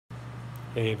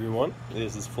Hey everyone,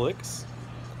 this is Flix.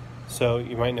 So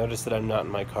you might notice that I'm not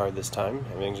in my car this time.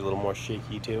 Everything's a little more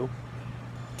shaky too.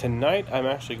 Tonight I'm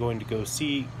actually going to go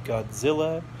see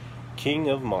Godzilla, King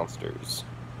of Monsters.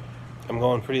 I'm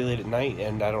going pretty late at night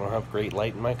and I don't have great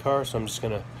light in my car, so I'm just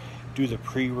gonna do the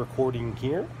pre-recording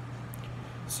here.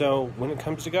 So when it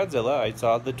comes to Godzilla, I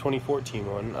saw the 2014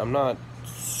 one. I'm not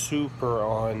super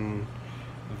on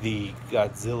the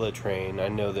Godzilla train. I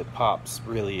know that Pops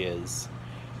really is.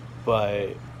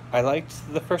 But I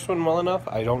liked the first one well enough.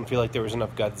 I don't feel like there was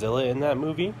enough Godzilla in that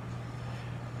movie.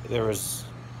 It was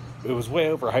way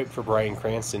overhyped for Bryan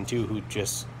Cranston too, who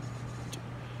just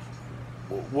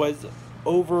was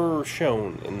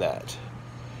overshown in that.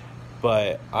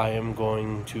 But I am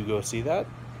going to go see that,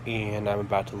 and I'm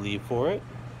about to leave for it.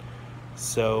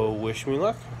 So wish me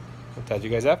luck. I'll talk to you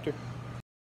guys after.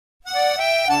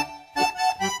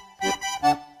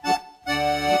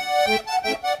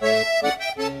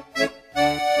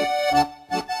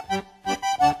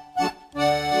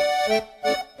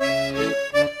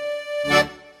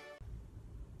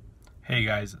 Hey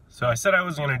guys, so I said I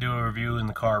was going to do a review in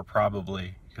the car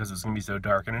probably because it's going to be so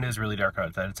dark, and it is really dark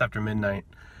outside. It's after midnight,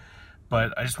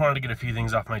 but I just wanted to get a few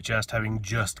things off my chest having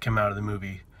just come out of the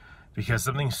movie, because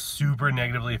something super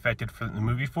negatively affected the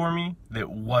movie for me that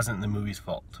wasn't the movie's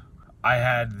fault. I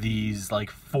had these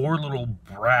like 4 little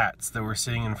brats that were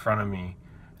sitting in front of me.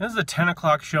 This is a 10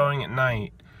 o'clock showing at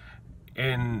night,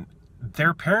 and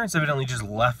their parents evidently just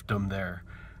left them there.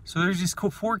 So there's these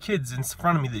 4 kids in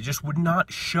front of me that just would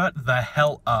not shut the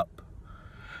hell up.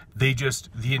 They just,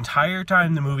 the entire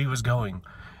time the movie was going,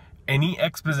 any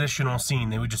expositional scene,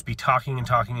 they would just be talking and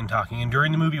talking and talking. And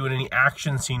during the movie, when any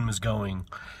action scene was going,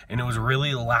 and it was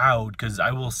really loud, because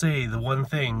I will say the one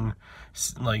thing,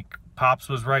 like, Pops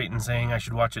was right in saying I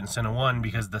should watch it in Cine 1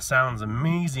 because the sound's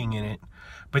amazing in it.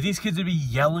 But these kids would be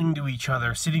yelling to each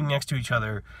other, sitting next to each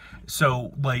other.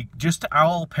 So, like, just to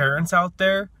all parents out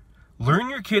there,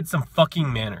 learn your kids some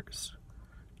fucking manners.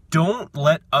 Don't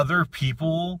let other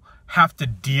people have to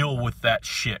deal with that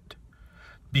shit.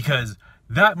 Because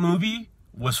that movie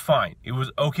was fine. It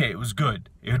was okay. It was good.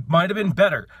 It might have been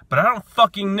better, but I don't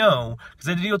fucking know because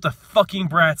I had to deal with the fucking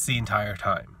brats the entire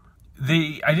time.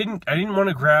 I didn't want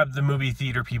to grab the movie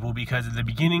theater people because at the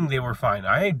beginning they were fine.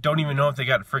 I don't even know if they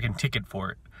got a freaking ticket for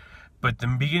it. But the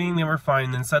beginning they were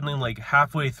fine, then suddenly like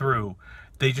halfway through,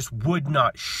 they just would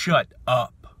not shut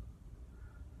up.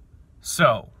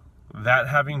 So, that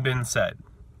having been said,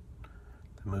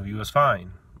 the movie was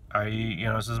fine.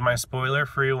 This is my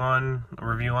spoiler-free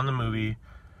review on the movie.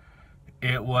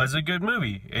 It was a good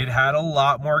movie. It had a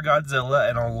lot more Godzilla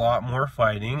and a lot more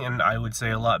fighting, and I would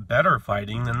say a lot better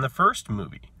fighting than the first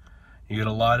movie. You get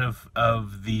a lot of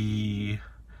the,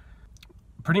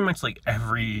 pretty much like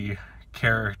every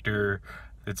character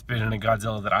that's been in a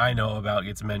Godzilla that I know about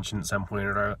gets mentioned at some point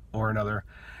or another,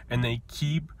 and they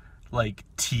keep like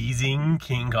teasing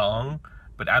King Kong,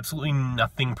 but absolutely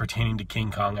nothing pertaining to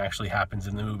King Kong actually happens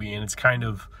in the movie, and it's kind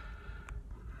of,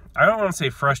 I don't want to say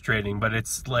frustrating, but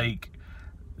it's like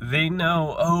they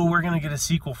know, oh, we're gonna get a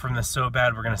sequel from this so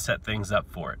bad, we're gonna set things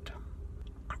up for it.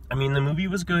 I mean, the movie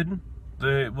was good.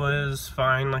 It was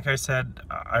fine. Like I said,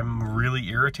 I'm really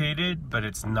irritated, but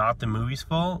it's not the movie's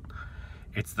fault.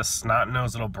 It's the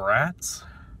snot-nosed little brats.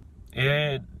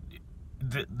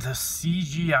 The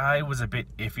CGI was a bit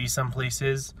iffy some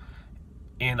places,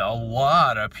 and a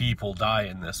lot of people die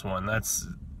in this one. That's,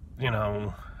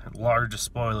 largest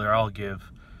spoiler I'll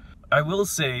give. I will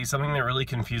say something that really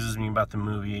confuses me about the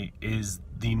movie is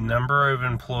the number of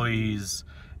employees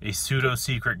a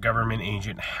pseudo-secret government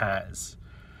agent has.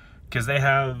 Because they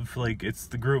have, like,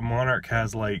 the group Monarch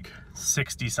has, like,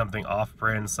 60-something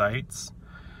off-brand sites,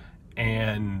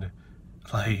 and,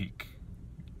 like,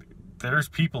 there's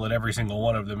people at every single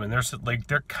one of them, and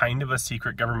they're kind of a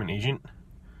secret government agent.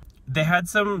 They had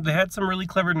some really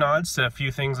clever nods to a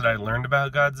few things that I learned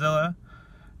about Godzilla.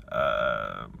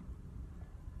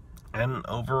 And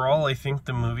overall, I think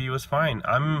the movie was fine.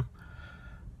 I'm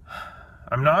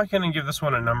not going to give this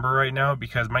one a number right now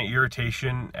because my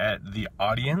irritation at the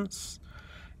audience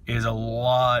is a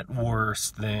lot worse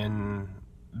than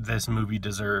this movie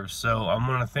deserves. So I'm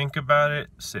going to think about it,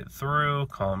 sit through,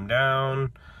 calm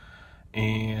down,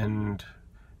 and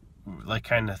like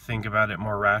kind of think about it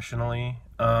more rationally.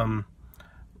 I'll,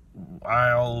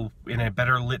 in a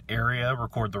better lit area,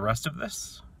 record the rest of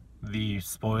this, the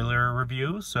spoiler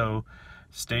review, so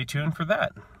stay tuned for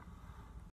that.